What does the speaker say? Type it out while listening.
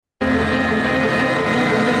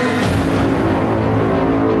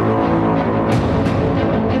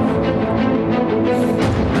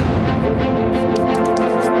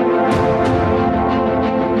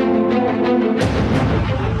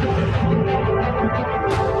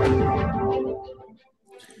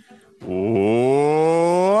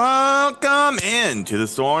Welcome to the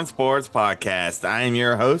Storm Sports Podcast. I am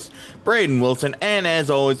your host, Braden Wilson, and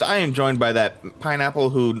as always, I am joined by that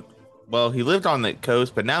pineapple who, well, he lived on the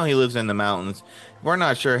coast, but now he lives in the mountains. We're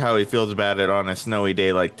not sure how he feels about it on a snowy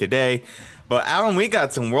day like today. But Alan, we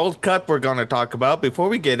got some World Cup we're going to talk about. Before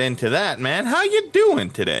we get into that, man, how you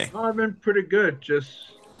doing today? I've been pretty good.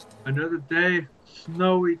 Just another day,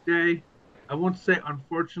 snowy day. I won't say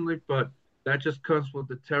unfortunately, but that just comes with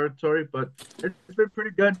the territory. But it's been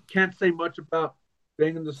pretty good. Can't say much about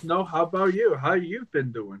being in the snow. How about you? How you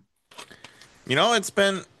been doing? It's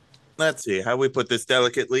been, let's see, how we put this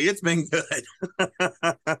delicately. It's been good.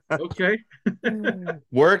 Okay.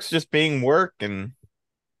 Work's just being work, and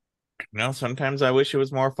sometimes I wish it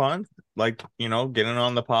was more fun, like, getting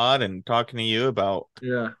on the pod and talking to you about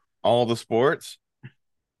Yeah, all the sports.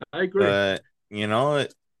 I agree. But,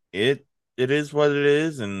 it it is what it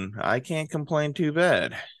is, and I can't complain too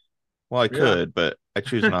bad. Well, I Yeah. could, but I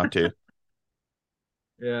choose not to.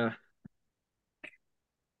 Yeah,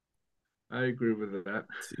 I agree with that.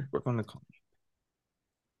 Let's see, we're going to call.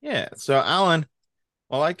 Yeah. So, Alan,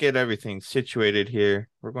 while I get everything situated here,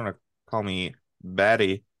 we're going to call me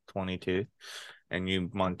Batty 22 and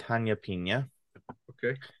you Montana Pina.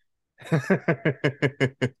 Okay.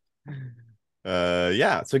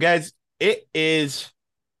 Yeah. So, guys, it is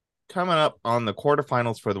coming up on the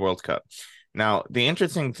quarterfinals for the World Cup. Now, the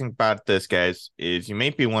interesting thing about this, guys, is you may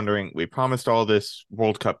be wondering, we promised all this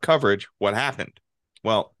World Cup coverage. What happened?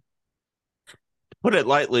 Well, to put it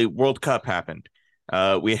lightly, World Cup happened.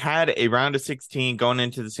 We had a round of 16 going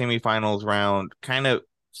into the semifinals round, kind of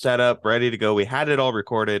set up, ready to go. We had it all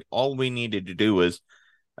recorded. All we needed to do was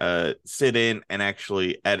sit in and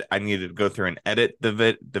actually edit. I needed to go through and edit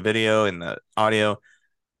the video and the audio.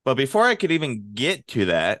 But before I could even get to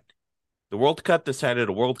that, the World Cup decided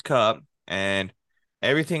a World Cup, and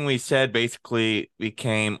everything we said basically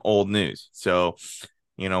became old news. So,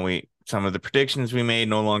 we some of the predictions we made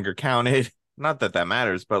no longer counted. Not that that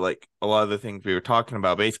matters, but like a lot of the things we were talking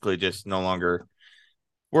about basically just no longer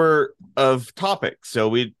were of topic. So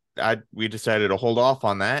we decided to hold off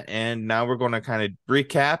on that, and now we're going to kind of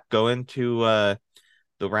recap, go into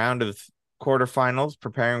the round of quarterfinals,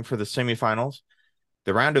 preparing for the semifinals,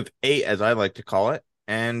 the round of eight, as I like to call it.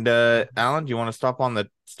 And Alan, do you want to start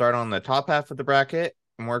on the top half of the bracket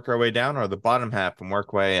and work our way down, or the bottom half and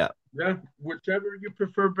work way up? Yeah, whichever you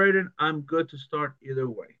prefer, Braden, I'm good to start either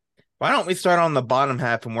way. Why don't we start on the bottom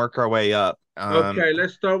half and work our way up? Okay,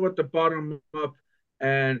 let's start with the bottom up.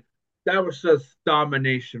 And that was just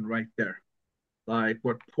domination right there, like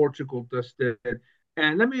what Portugal just did.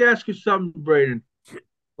 And let me ask you something, Braden.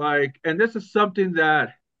 And this is something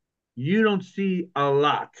that you don't see a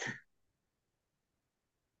lot.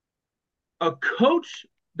 A coach,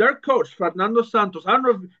 their coach, Fernando Santos, I don't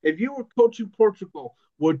know if you were coaching Portugal,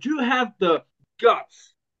 would you have the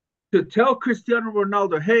guts to tell Cristiano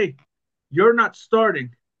Ronaldo, hey, you're not starting.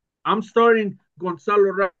 I'm starting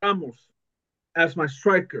Gonzalo Ramos as my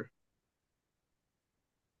striker.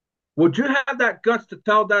 Would you have that guts to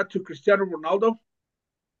tell that to Cristiano Ronaldo?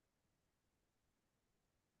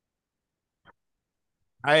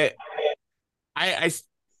 I, I,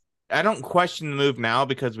 I don't question the move now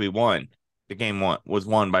because we won. The game was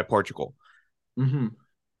won by Portugal. Mm-hmm.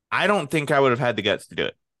 I don't think I would have had the guts to do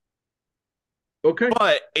it, Okay.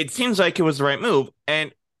 but it seems like it was the right move.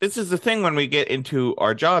 And this is the thing when we get into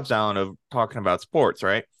our jobs, Alan, of talking about sports,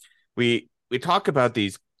 right? We talk about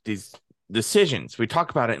these decisions. We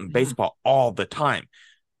talk about it in Mm-hmm. baseball all the time.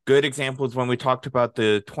 Good example is when we talked about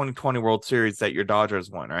the 2020 World Series that your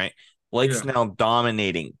Dodgers won, right? Blake Yeah. Snell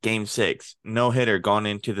dominating game six, no hitter gone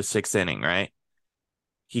into the sixth inning, right?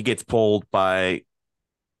 He gets pulled by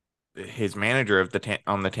his manager of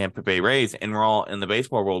on the Tampa Bay Rays, and we're all in the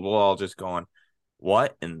baseball world. We're all just going,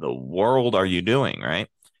 "What in the world are you doing?" Right?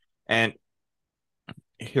 And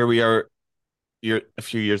here we are, a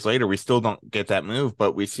few years later, we still don't get that move,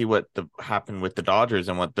 but we see what happened with the Dodgers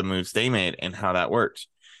and what the moves they made and how that works.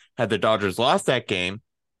 Had the Dodgers lost that game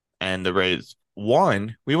and the Rays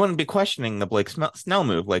won, we wouldn't be questioning the Blake Snell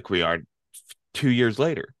move like we are 2 years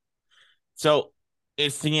later. So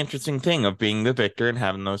it's the interesting thing of being the victor and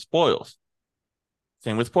having those spoils.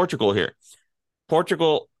 Same with Portugal here.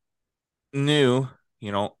 Portugal knew,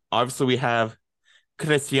 obviously we have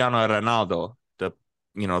Cristiano Ronaldo, the,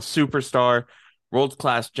 superstar, world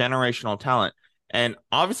class generational talent. And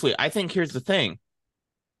obviously, I think here's the thing.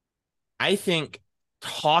 I think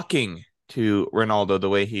talking to Ronaldo the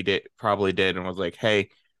way he probably did and was like, hey,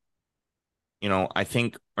 I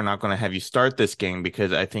think we're not going to have you start this game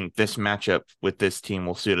because I think this matchup with this team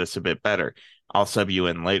will suit us a bit better. I'll sub you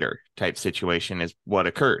in later type situation is what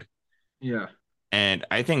occurred. Yeah. And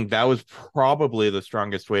I think that was probably the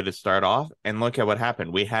strongest way to start off. And look at what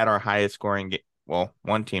happened. We had our highest scoring, well,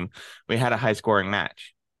 one team, we had a high scoring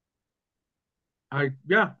match.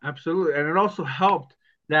 Yeah, absolutely. And it also helped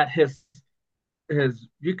that his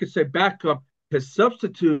you could say backup, his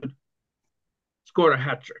substitute scored a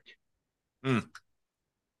hat trick. Mm.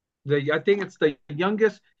 I think it's the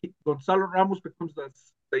youngest. Gonzalo Ramos becomes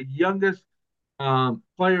the youngest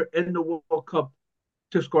player in the World Cup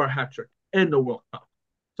to score a hat trick in the World Cup.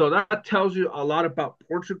 So that tells you a lot about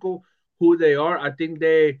Portugal, who they are. I think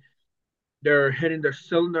they're hitting their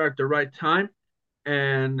cylinder at the right time,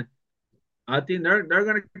 and I think they're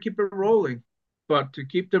going to keep it rolling. But to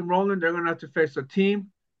keep them rolling, they're going to have to face a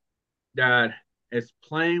team that is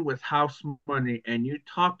playing with house money. And you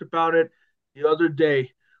talked about it the other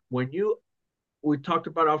day when we talked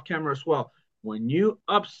about off camera as well. When you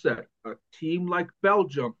upset a team like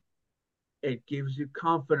Belgium, it gives you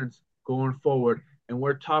confidence going forward. And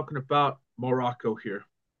we're talking about Morocco here.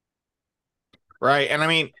 Right. And I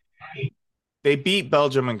mean, they beat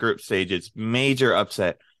Belgium in group stages, major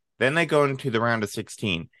upset. Then they go into the round of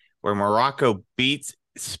 16, where Morocco beats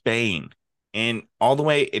Spain. And all the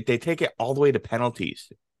way, they take it all the way to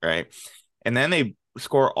penalties, right? And then they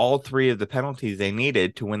score all three of the penalties they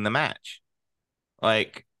needed to win the match.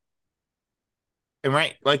 Like, and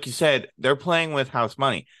right, like you said, they're playing with house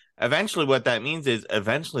money. Eventually, what that means is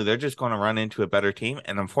eventually they're just going to run into a better team.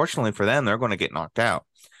 And unfortunately for them, they're going to get knocked out.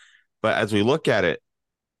 But as we look at it,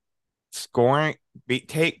 scoring,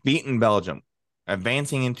 beating Belgium,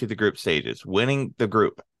 advancing into the group stages, winning the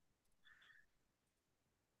group.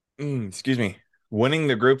 Excuse me, winning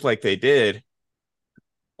the group like they did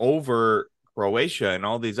over Croatia and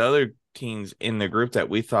all these other teams in the group that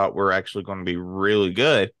we thought were actually going to be really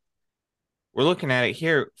good. We're looking at it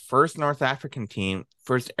here. First North African team,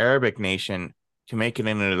 first Arabic nation to make it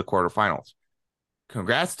into the quarterfinals.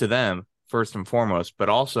 Congrats to them, first and foremost, but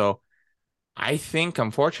also I think,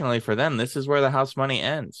 unfortunately for them, this is where the house money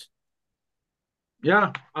ends.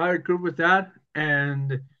 Yeah, I agree with that.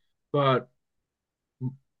 But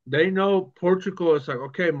they know Portugal is like,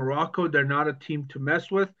 okay, Morocco, they're not a team to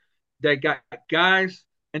mess with. They got guys,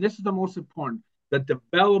 and this is the most important, the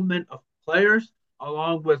development of players,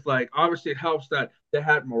 along with like obviously it helps that they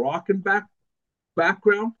had Moroccan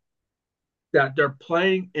background, that they're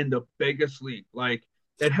playing in the biggest league. Like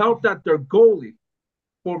it helped that their goalie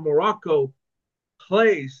for Morocco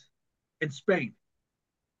plays in Spain.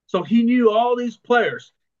 So he knew all these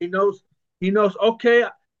players. He knows okay,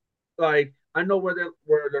 like I know where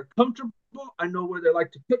they're comfortable. I know where they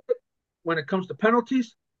like to kick it when it comes to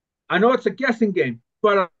penalties. I know it's a guessing game,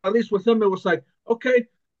 but at least with them, it was like, okay,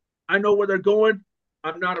 I know where they're going.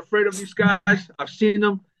 I'm not afraid of these guys. I've seen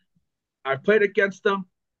them. I've played against them.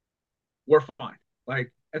 We're fine.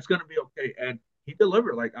 Like it's gonna be okay. And he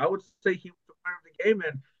delivered. Like I would say he was the player of the game,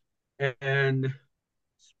 and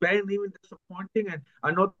Spain leaving disappointing. And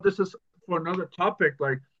I know this is for another topic.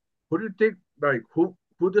 Like, who do you think? Like, who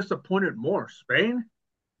disappointed more, Spain,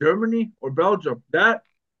 Germany, or Belgium? That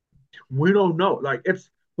we don't know. Like,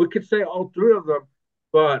 we could say all three of them,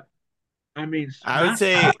 but I mean, I would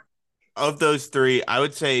say of those three, I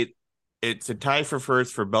would say it's a tie for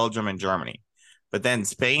first for Belgium and Germany. But then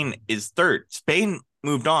Spain is third. Spain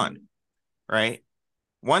moved on, right?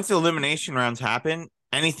 Once the elimination rounds happen,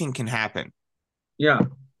 anything can happen. yeah,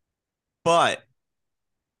 But,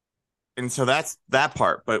 and so that's that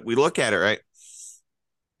part. But we look at it, right?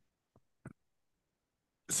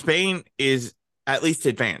 Spain is at least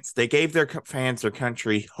advanced. They gave their fans, their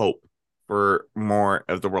country, hope for more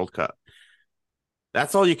of the World Cup.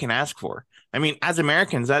 That's all you can ask for. I mean, as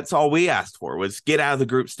Americans, that's all we asked for was get out of the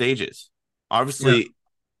group stages. yeah, Obviously,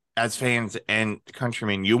 as fans and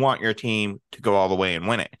countrymen, you want your team to go all the way and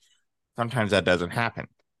win it. Sometimes that doesn't happen.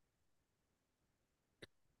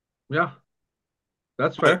 yeah.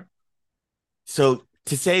 That's But fair. so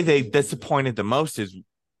to say they disappointed the most is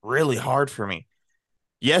really hard for me.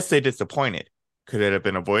 Yes, they disappointed. Could it have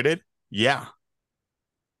been avoided? Yeah.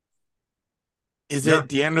 Is Yeah, it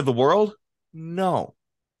the end of the world? No.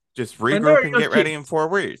 Just and they're regroup a and young get ready team. in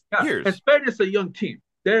 4 years. Yeah, and Spain is a young team.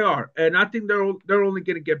 They are, and I think they're only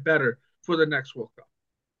going to get better for the next World Cup.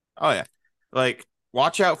 Oh yeah. Like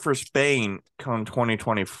watch out for Spain come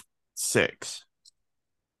 2026.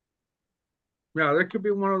 Yeah, that could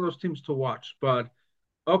be one of those teams to watch. But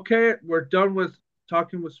okay, we're done with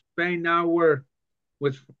talking with Spain. Now we're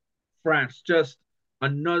with France. Just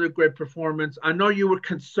another great performance. I know you were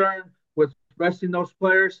concerned with resting those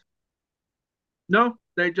players. No,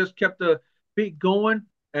 they just kept the beat going.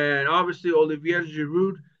 And obviously, Olivier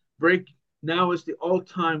Giroud break now is the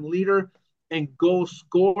all-time leader in goals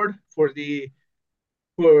scored for the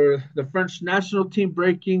for the French national team,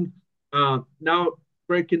 now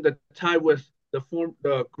breaking the tie with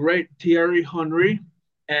the great Thierry Henry.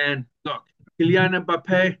 And look, Kylian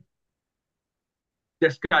Mbappe,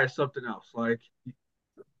 this guy is something else. Like,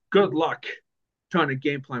 good luck trying to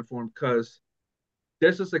game plan for him, because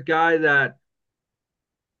this is a guy that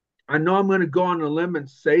I know I'm going to go on a limb and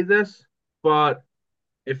say this, but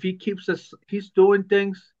if he keeps us, he's doing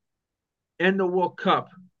things in the World Cup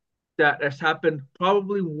that has happened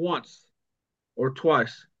probably once or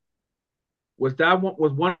twice. With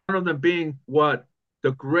one of them being what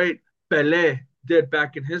the great Pele did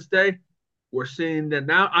back in his day. We're seeing that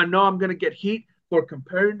now. I know I'm going to get heat for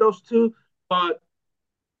comparing those two, but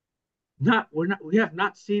we have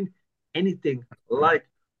not seen anything like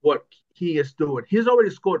what he is doing. He's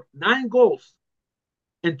already scored 9 goals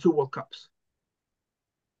in 2 World Cups.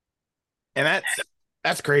 And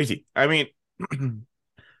that's crazy. I mean, him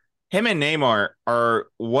and Neymar are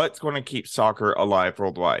what's going to keep soccer alive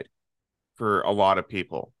worldwide for a lot of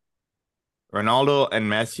people. Ronaldo and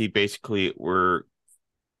Messi basically are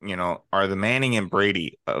the Manning and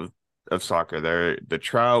Brady of soccer. They're the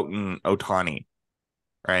Trout and Otani,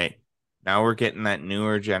 right? Now we're getting that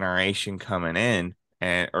newer generation coming in,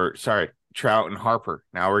 or sorry, Trout and Harper.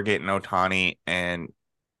 Now we're getting Otani and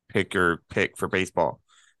pick your pick for baseball.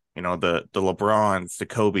 The LeBrons, the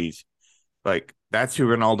Kobe's. Like, that's who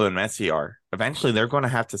Ronaldo and Messi are. Eventually, they're going to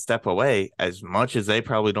have to step away. As much as they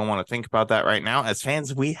probably don't want to think about that right now, as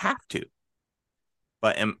fans, we have to.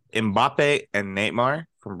 But Mbappe and Neymar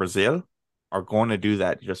from Brazil are going to do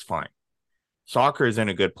that just fine. Soccer is in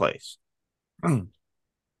a good place. And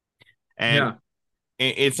Yeah,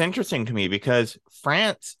 it's interesting to me because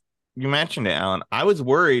France, you mentioned it, Alan. I was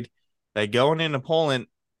worried that going into Poland,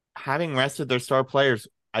 having rested their star players,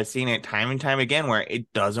 I've seen it time and time again where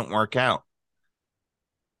it doesn't work out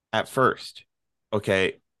at first.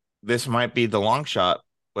 Okay, this might be the long shot,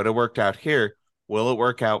 but it worked out here. Will it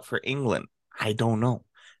work out for England? I don't know.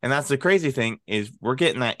 And that's the crazy thing is we're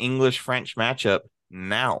getting that English-French matchup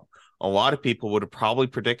now. A lot of people would have probably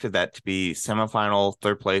predicted that to be semifinal,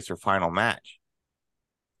 third place, or final match,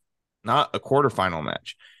 not a quarterfinal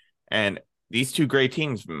match. And these two great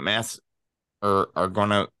teams, mass are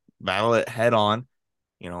going to battle it head on.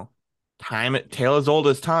 You know, tale as old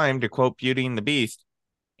as time, to quote Beauty and the Beast.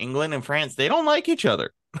 England and France, they don't like each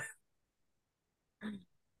other.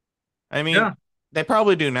 I mean, yeah. they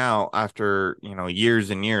probably do now after,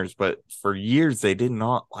 years and years, but for years they did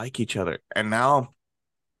not like each other. And now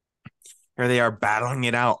here they are battling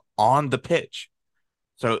it out on the pitch.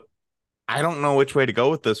 So I don't know which way to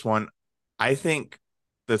go with this one. I think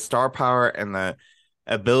the star power and the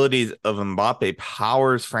abilities of Mbappe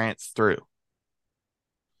powers France through.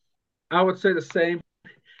 I would say the same.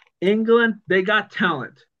 England, they got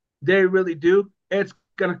talent. They really do. It's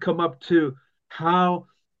going to come up to how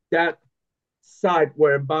that side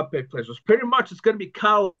where Mbappe plays. Was pretty much it's going to be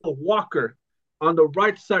Kyle Walker on the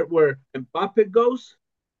right side where Mbappe goes.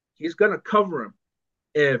 He's going to cover him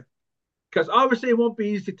if because obviously it won't be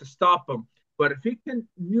easy to stop him. But if he can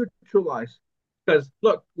neutralize, because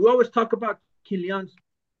look, we always talk about Kylian's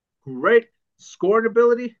great scoring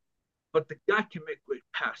ability, but the guy can make great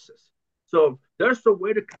passes. So there's a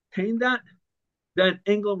way to contain that. Then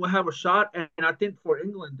England will have a shot, and I think for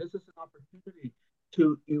England, this is an opportunity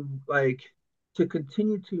to like to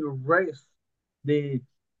continue to erase the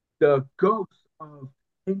the ghost of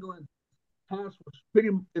England past was pretty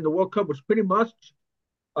in the World Cup was pretty much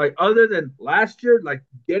like other than last year, like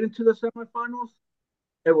getting to the semifinals,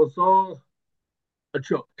 it was all a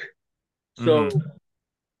joke. So Mm-hmm.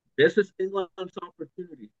 this is England's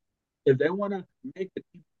opportunity. If they want to make the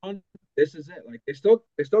team run, this is it. Like they still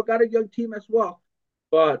got a young team as well,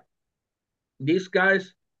 but these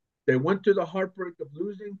guys they went through the heartbreak of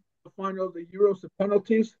losing the final of the Euros and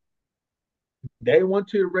penalties. They want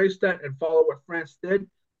to erase that and follow what France did.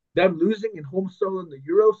 Them losing in home solo in the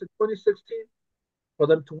Euros in 2016 for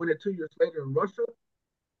them to win it 2 years later in Russia.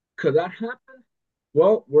 Could that happen?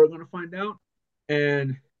 Well, we're going to find out.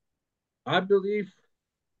 And I believe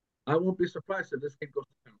I won't be surprised if this game goes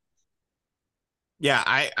to penalties. Yeah,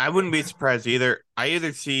 I wouldn't be surprised either. I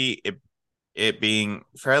either see it being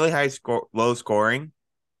fairly low scoring,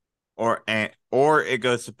 or it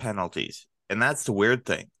goes to penalties, and that's the weird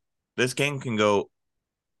thing. This game can go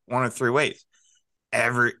one of three ways.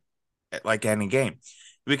 Every Like any game,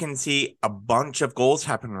 we can see a bunch of goals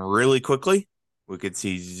happen really quickly. We could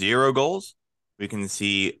see 0 goals. We can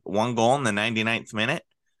see 1 goal in the 99th minute.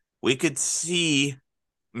 We could see,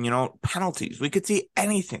 penalties. We could see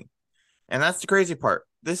anything. And that's the crazy part.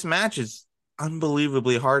 This match is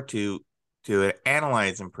unbelievably hard to to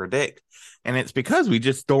analyze and predict. And it's because we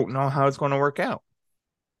just don't know how it's going to work out.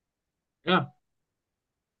 Yeah,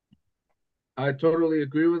 I totally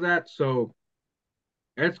agree with that. So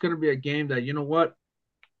it's going to be a game that, you know what,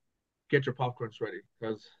 get your popcorns ready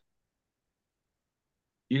because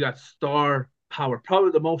you got star power,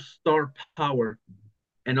 probably the most star power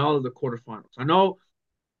in all of the quarterfinals. I know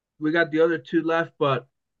we got the other two left, but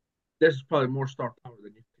this is probably more star power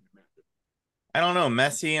than you can imagine. I don't know.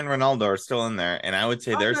 Messi and Ronaldo are still in there, and I would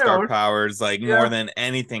say Oh, their they star are. power is like more Yeah, than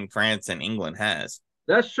anything France and England has.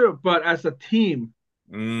 that's true. But as a team,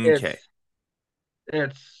 Okay, it's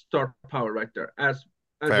it's star power right there. As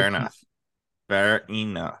a fair team. enough. Fair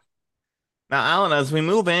enough. Now, Alan, as we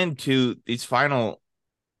move into these final,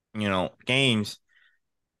 games,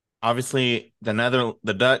 obviously the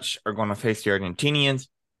Dutch are going to face the Argentinians.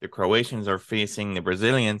 The Croatians are facing the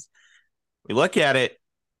Brazilians. We look at it,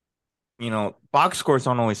 box scores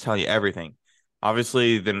don't always tell you everything.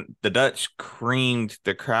 Obviously, the Dutch creamed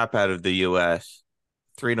the crap out of the U.S.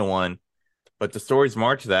 3-1, but the story's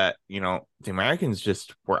more to that. The Americans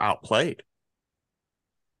just were outplayed.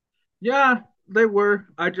 Yeah, they were.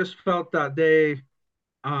 I just felt that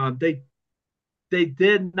uh they they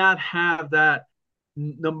did not have that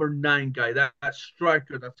number nine guy, that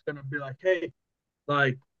striker that's gonna be like, hey,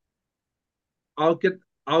 like I'll get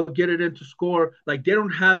I'll get it into score. Like they don't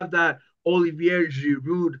have that Olivier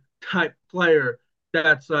Giroud type player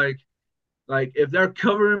that's like if they're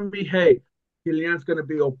covering me, hey, Kylian's gonna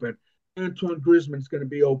be open. Antoine Griezmann's gonna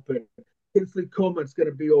be open. Kingsley Coman's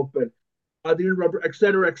gonna be open. Adrian Robert, et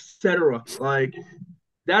cetera, et cetera. Like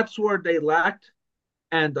that's where they lacked.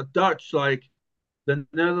 And the Dutch, like the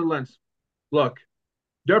Netherlands, look,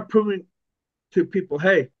 they're proving to people,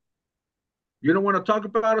 hey, you don't want to talk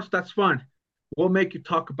about us? That's fine. We'll make you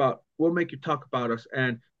talk about us.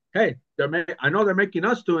 And hey, I know they're making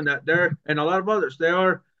us doing that there and a lot of others.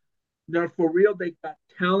 They're for real. They got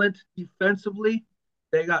talent defensively.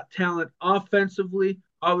 They got talent offensively.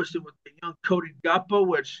 Obviously with the young Cody Gakpo,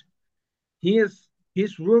 which he's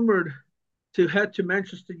rumored to head to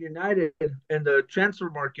Manchester United in the transfer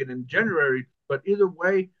market in January. But either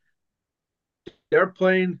way, they're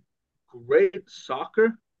playing great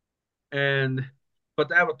soccer, and but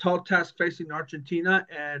they have a tall task facing Argentina.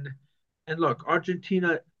 And look,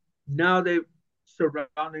 Argentina now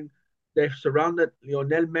surrounding they've surrounded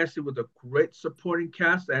Lionel Messi with a great supporting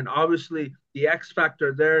cast, and obviously the X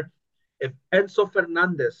factor there. If Enzo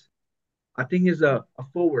Fernandez, I think he's a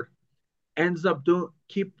forward, ends up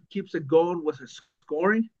keeps it going with his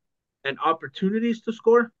scoring and opportunities to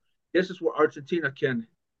score, this is where Argentina can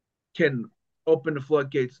open the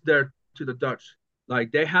floodgates there to the Dutch.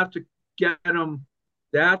 Like they have to get them,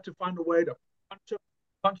 they have to find a way to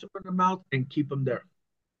punch them in the mouth and keep them there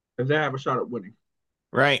if they have a shot at winning.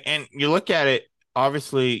 Right. And you look at it,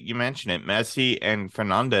 obviously, you mentioned it. Messi and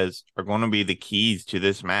Fernandez are going to be the keys to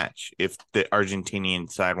this match if the Argentinian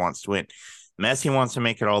side wants to win. Messi wants to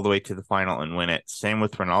make it all the way to the final and win it. Same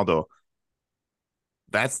with Ronaldo.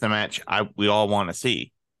 That's the match we all want to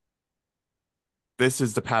see. This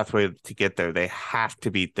is the pathway to get there. They have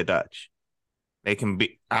to beat the Dutch. They can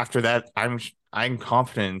be after that. I'm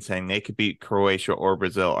confident in saying they could beat Croatia or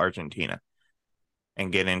Brazil, Argentina,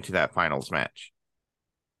 and get into that finals match.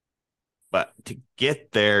 But to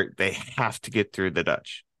get there, they have to get through the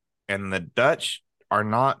Dutch. And the Dutch are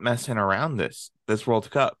not messing around this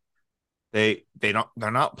World Cup. They're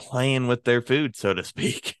not playing with their food, so to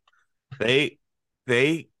speak. They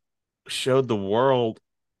they showed the world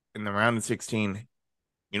in the round of 16.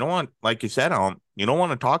 You don't want, like you said, you don't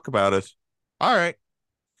want to talk about us. All right.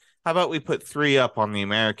 How about we put 3 up on the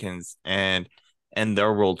Americans and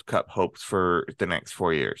their World Cup hopes for the next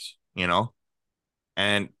 4 years,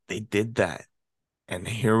 And they did that. And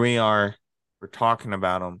here we are. We're talking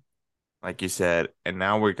about them, like you said. And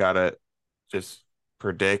now we got to just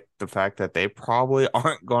predict the fact that they probably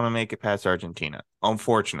aren't going to make it past Argentina,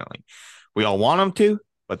 unfortunately. We all want them to,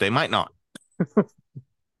 but they might not.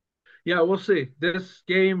 Yeah, we'll see. This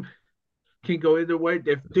game can go either way.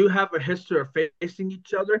 They do have a history of facing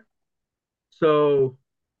each other. So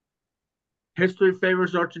history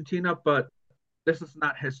favors Argentina, but this is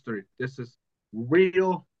not history. This is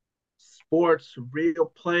real sports, real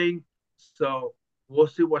playing. So we'll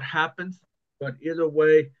see what happens. But either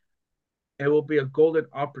way, it will be a golden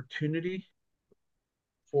opportunity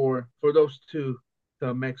for those two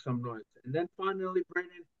to make some noise. And then finally,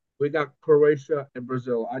 Brandon, we got Croatia and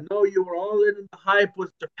Brazil. I know you were all in the hype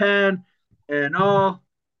with Japan and all,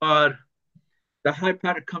 but the hype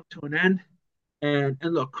had to come to an end. And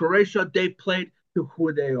look, Croatia, they played to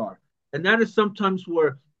who they are. And that is sometimes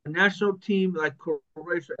where a national team like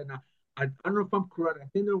Croatia, and I don't know if I'm correct. I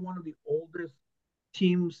think they're one of the oldest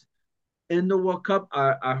teams in the World Cup.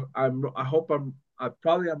 I hope I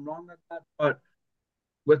probably am wrong on that, but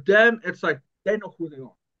with them, it's like they know who they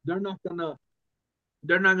are. They're not gonna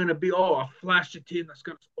they're not gonna be a flashy team that's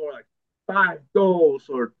gonna score like 5 goals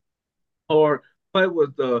or play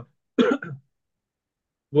with the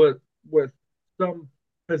with with some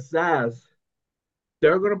pizzazz.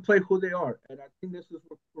 They're gonna play who they are, and I think this is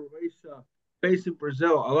what Croatia facing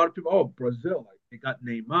Brazil. A lot of people, Brazil, like they got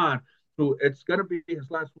Neymar, who it's gonna be his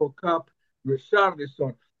last World Cup.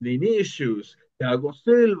 Richarlison, Vinicius, Thiago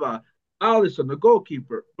Silva, Alisson, the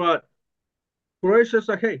goalkeeper. But Croatia's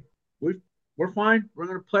like, hey, we're fine. We're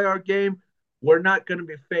gonna play our game. We're not gonna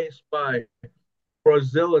be faced by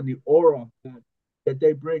Brazil and the aura that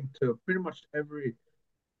they bring to pretty much every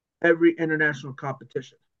international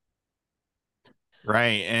competition.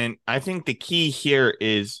 Right. And I think the key here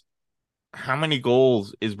is how many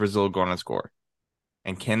goals is Brazil going to score?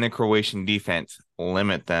 And can the Croatian defense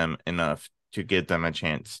limit them enough to give them a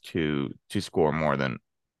chance to score more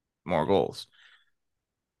goals?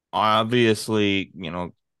 Obviously,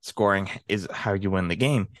 scoring is how you win the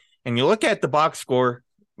game. And you look at the box score,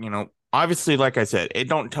 obviously, like I said, it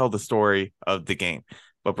don't tell the story of the game.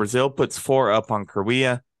 But Brazil puts 4 up on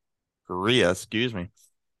Korea, excuse me.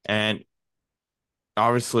 And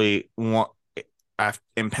obviously one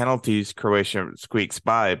in penalties, Croatia squeaks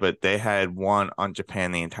by, but they had 1 on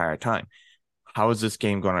Japan the entire time. How is this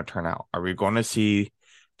game going to turn out? Are we going to see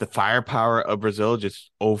the firepower of Brazil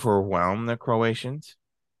just overwhelm the Croatians?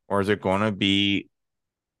 Or is it going to be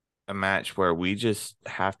a match where we just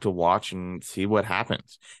have to watch and see what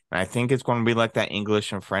happens? And I think it's going to be like that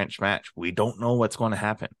English and French match. We don't know what's going to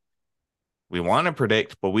happen. We want to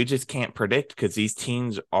predict, but we just can't predict because these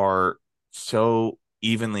teams are so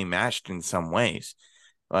evenly matched in some ways.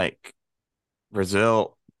 Like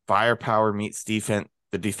Brazil, firepower meets the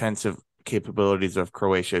defensive capabilities of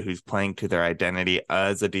Croatia, who's playing to their identity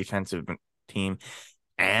as a defensive team,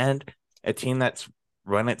 and a team that's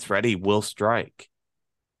when it's ready will strike.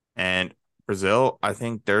 And Brazil, I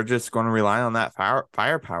think they're just going to rely on that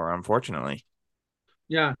firepower, unfortunately.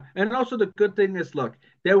 Yeah, and also the good thing is, look,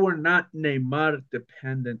 they were not Neymar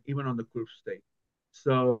dependent even on the group stage,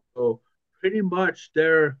 so pretty much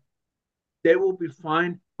they will be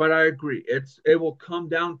fine. But I agree, it will come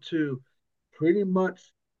down to pretty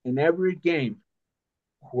much in every game,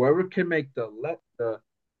 whoever can make the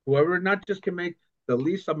whoever not just can make the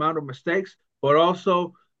least amount of mistakes, but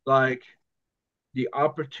also like the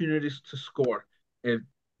opportunities to score. If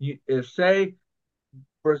say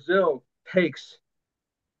Brazil takes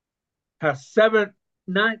has 7,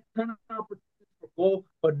 9, 10 opportunities for goal,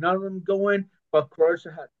 but none of them go in. But Croatia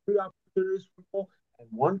had 3 opportunities for goal and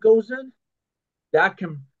 1 goes in. That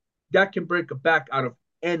can break a back out of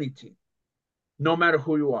any team, no matter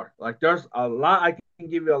who you are. Like there's a lot. I can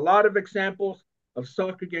give you a lot of examples of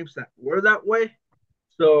soccer games that were that way.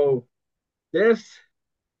 So this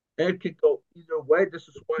it could go either way. This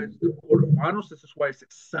is why it's the quarterfinals. This is why it's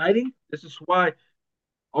exciting. This is why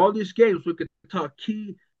all these games we could talk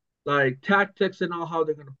key like tactics and all how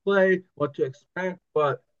they're gonna play, what to expect,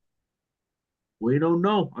 but we don't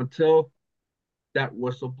know until that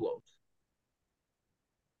whistle blows.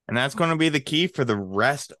 And that's going to be the key for the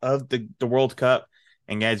rest of the World Cup.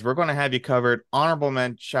 And guys, we're going to have you covered. Honorable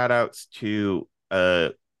men shout outs to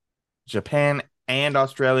Japan and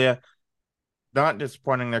Australia, not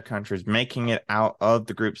disappointing their countries, making it out of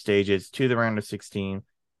the group stages to the round of 16.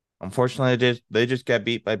 Unfortunately, they just got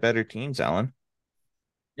beat by better teams, Alan.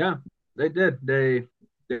 Yeah, they did. They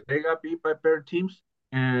got beat by better teams,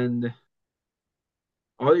 and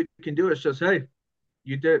all you can do is just, hey,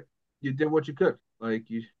 you did what you could. Like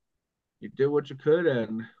you did what you could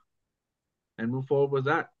and move forward with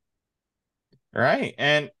that. All right.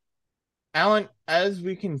 And Alan, as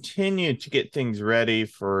we continue to get things ready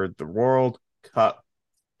for the World Cup,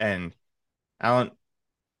 and Alan,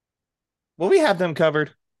 will we have them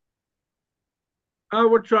covered?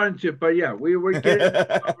 We're trying to, but yeah, we're getting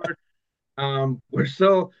covered. We're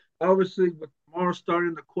still obviously with tomorrow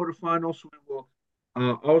starting the quarterfinals. We will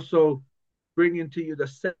also bring into you the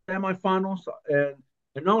semifinals,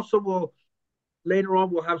 and also we'll later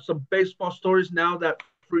on we'll have some baseball stories now that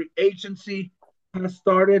free agency has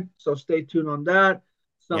started. So stay tuned on that.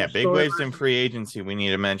 Yeah, Some big waves in storylines. free agency we need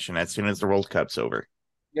to mention as soon as the World Cup's over.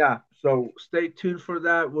 Yeah, so stay tuned for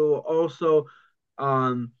that. We'll also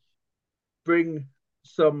um, bring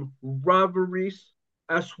some rivalries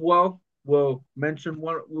as well. We will mention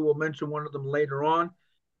one of them later on,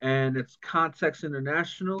 and its context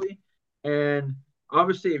internationally. And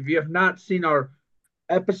obviously, if you have not seen our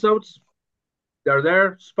episodes, They're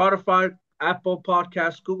there. Spotify, Apple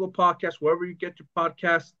Podcasts, Google Podcasts, wherever you get your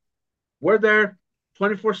podcasts. We're there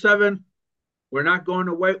 24/7. We're not going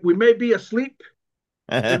away. We may be asleep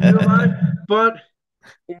in real life, but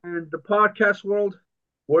in the podcast world,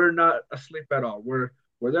 we're not asleep at all. We're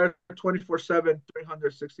there 24/7,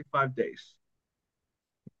 365 days.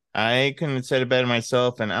 I couldn't have said it better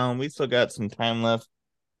myself. And Alan, we still got some time left.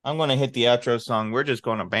 I'm going to hit the outro song. We're just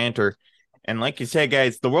going to banter. And like you said,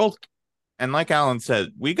 guys, the world, and like Alan said,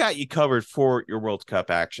 we got you covered for your World Cup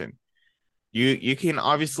action. You can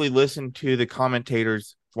obviously listen to the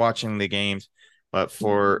commentators watching the games, but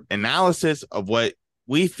for analysis of what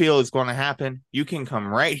we feel is going to happen, you can come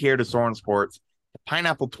right here to Soren Sports,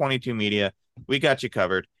 Pineapple 22 Media. We got you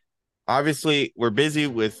covered. Obviously, we're busy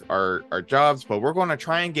with our jobs, but we're going to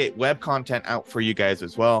try and get web content out for you guys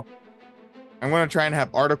as well. I'm going to try and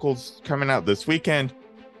have articles coming out this weekend,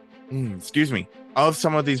 of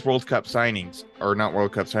some of these World Cup signings, or not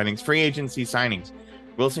World Cup signings, free agency signings.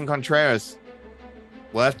 Willson Contreras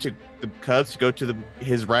left to the Cubs to go to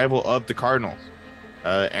his rival of the Cardinals.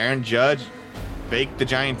 Aaron Judge faked the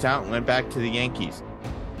Giants out and went back to the Yankees.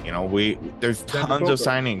 There's tons of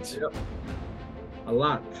signings. Yep. A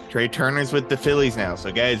lot. Trey Turner's with the Phillies now.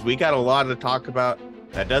 So, guys, we got a lot to talk about.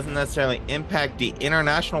 That doesn't necessarily impact the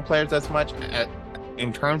international players as much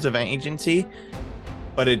in terms of agency,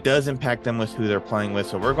 but it does impact them with who they're playing with.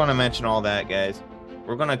 So we're going to mention all that, guys.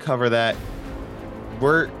 We're going to cover that.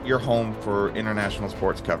 We're your home for international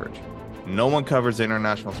sports coverage. No one covers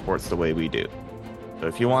international sports the way we do. So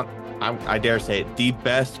if you want, I dare say it, the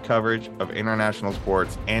best coverage of international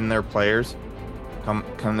sports and their players, come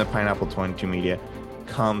to Pineapple 22 Media.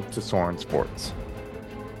 Come to Soren Sports.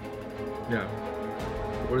 Yeah.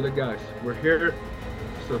 We're the guys. We're here.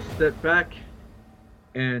 So sit back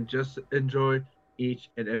and just enjoy each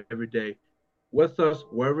and every day with us,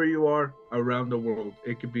 wherever you are around the world.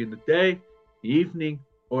 It could be in the day, the evening,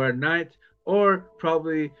 or at night, or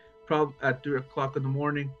probably at 3 o'clock in the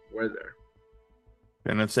morning. We're there.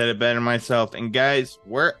 Couldn't have said it better myself. And guys,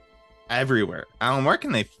 we're everywhere. Alan, where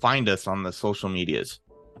can they find us on the social medias?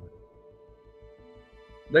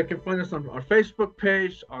 They can find us on our Facebook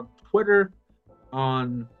page, on Twitter,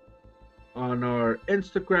 on our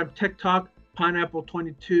Instagram, TikTok, Pineapple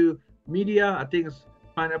 22 Media. I think it's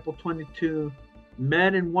Pineapple 22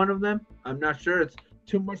 Med in one of them. I'm not sure. It's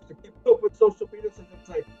too much to keep up with social media since it's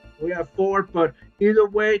like we have 4. But either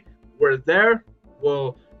way, we're there.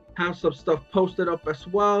 We'll have some stuff posted up as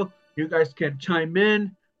well. You guys can chime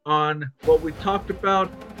in on what we talked about.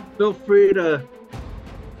 Feel free to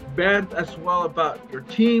vent as well about your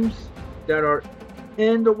teams that are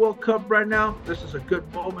in the World Cup right now. This is a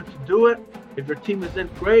good moment to do it. If your team is in,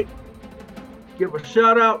 great. Give a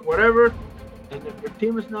shout out, whatever. And if your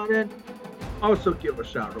team is not in, also give a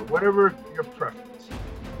shout out, whatever your preference.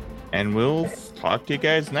 And we'll talk to you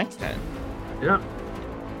guys next time. Yeah.